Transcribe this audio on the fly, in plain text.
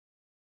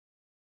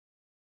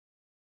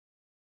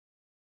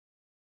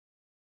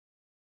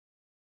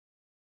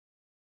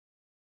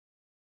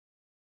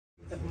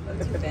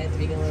Too bad to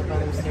be a little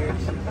butter syrup.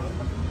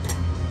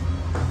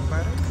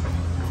 Butter?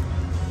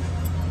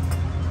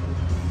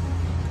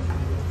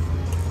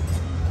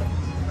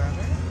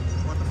 Butter?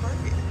 What the fuck?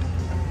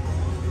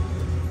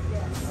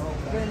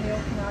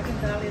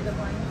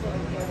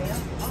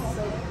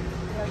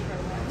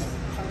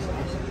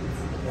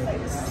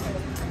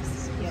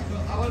 So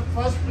our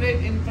first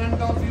plate in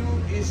front of you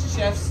is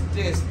chef's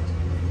taste.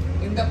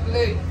 In the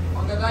plate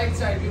on the right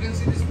side, you can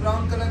see this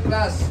brown color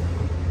glass.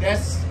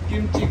 That's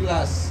kimchi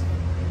glass.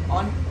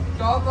 On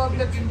top of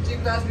the kimchi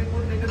glass, we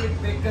put little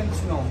bit bacon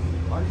snow.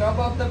 On top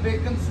of the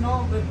bacon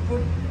snow, we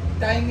put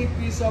tiny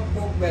piece of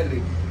pork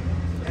belly.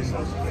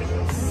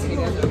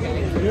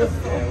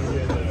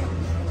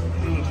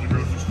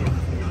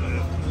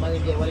 Mother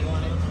did what he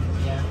wanted.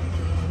 Yeah.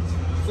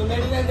 So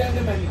ladies and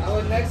gentlemen,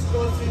 our next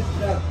course is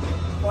duck.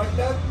 For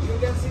duck, you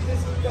can see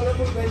this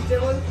colorful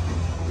vegetable.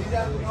 These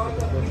are all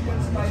the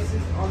premium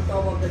spices on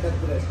top of the duck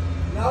breast.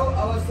 Now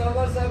our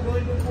servers are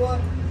going to pour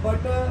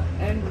butter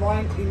and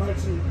wine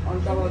emulsion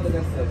on top of the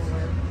duck breast.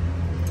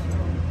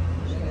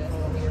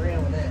 Be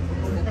real with it.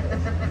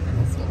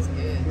 That smells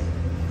good.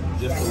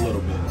 Just a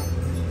little bit.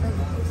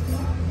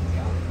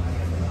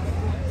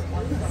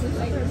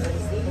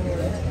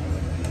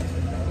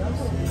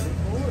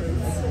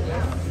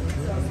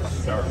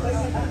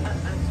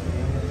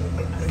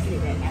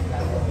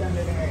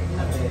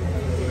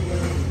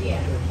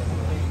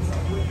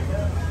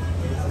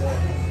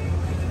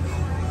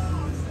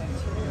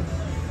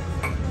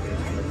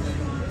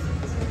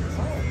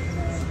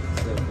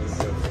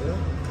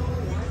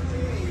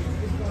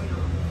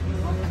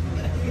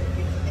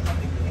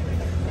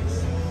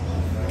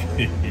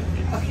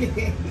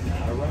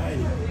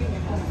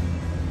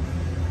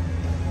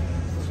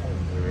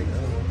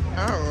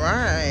 All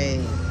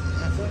right.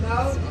 So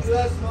now you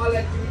have small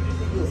activity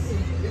to do.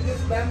 With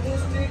this bamboo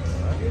stick,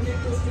 you need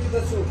to stir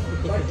the soup,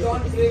 but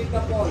don't break the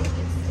ball.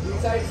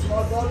 Inside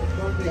small ball,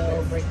 don't break Don't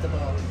it. break the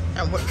ball.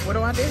 And what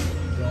do I do?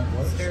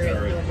 Stir it.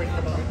 Don't break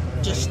the ball.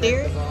 Just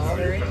stir it?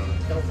 Stir it.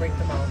 Don't break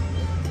the ball.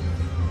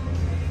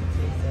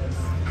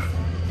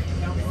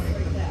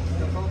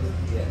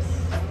 Yes.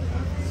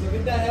 So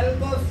with the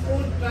help of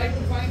spoon, try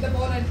to find the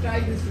ball and try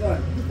this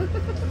one.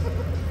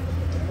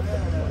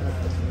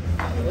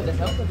 With the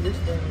help of your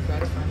spoon, try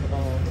to find the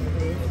ball.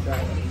 And try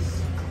it.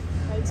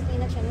 Fried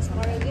spinach and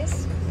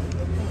asparagus.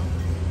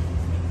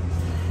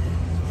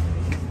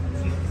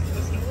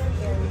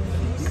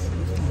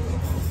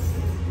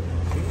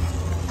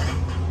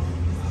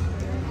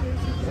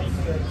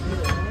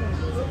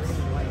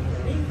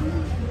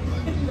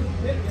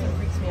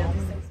 Freaks me out.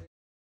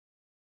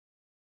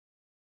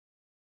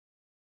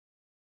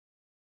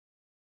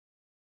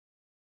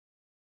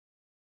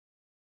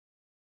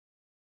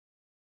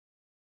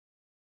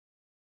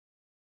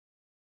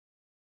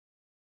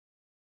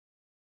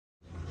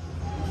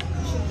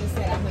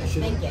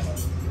 Thank you.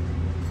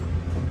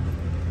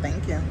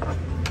 Thank you.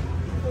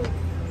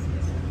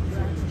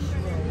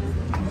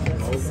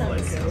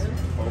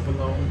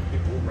 Provolone,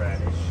 pickled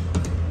radish.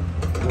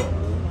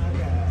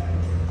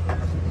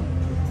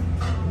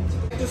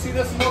 To see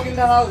the smoke in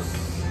the house.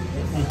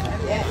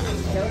 Yeah,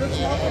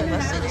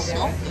 let's see the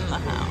smoke in the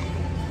house.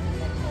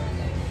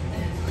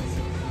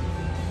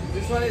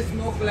 This one is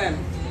smoked lamb.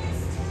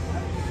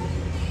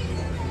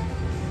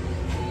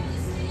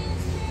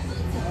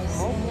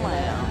 Oh,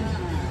 wow.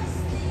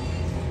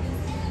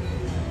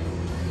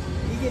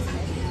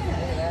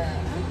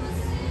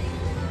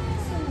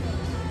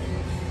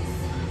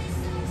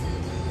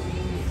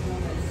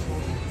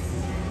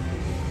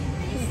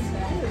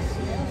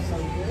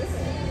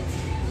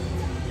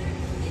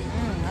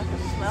 I can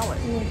smell it.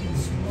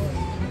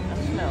 That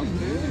smells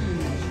good.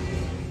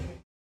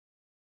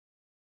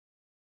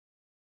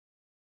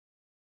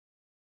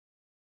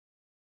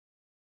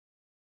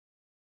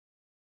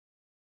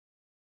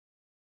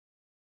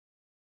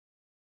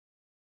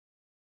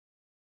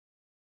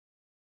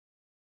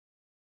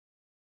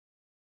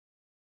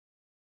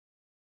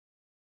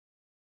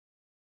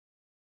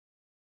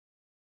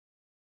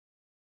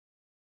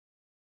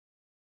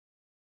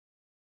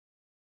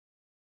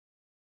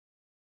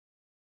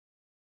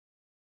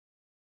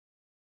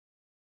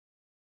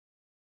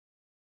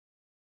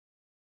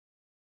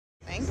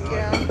 Thank you.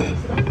 Thank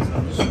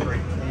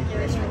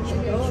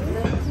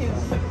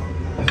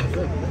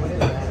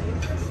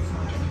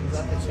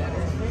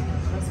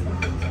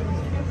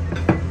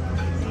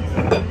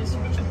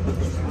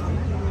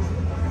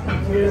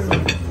you.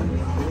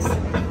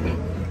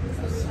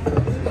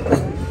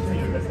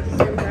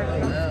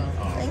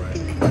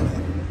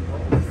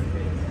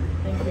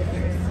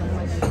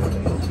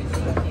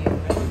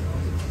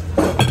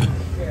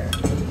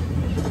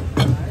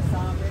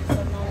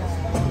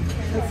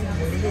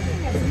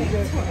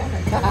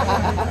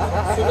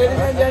 So ladies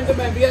and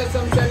gentlemen, we have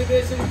some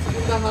celebrations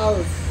in the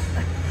house.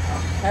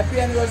 Happy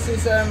anniversary,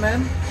 sir,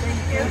 ma'am.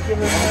 Thank you. Thank you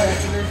very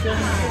much.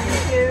 Congratulations.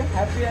 Thank you.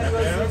 Happy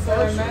anniversary,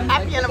 sir, ma'am.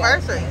 Happy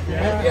anniversary.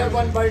 And we have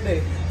one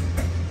birthday.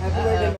 Happy birthday.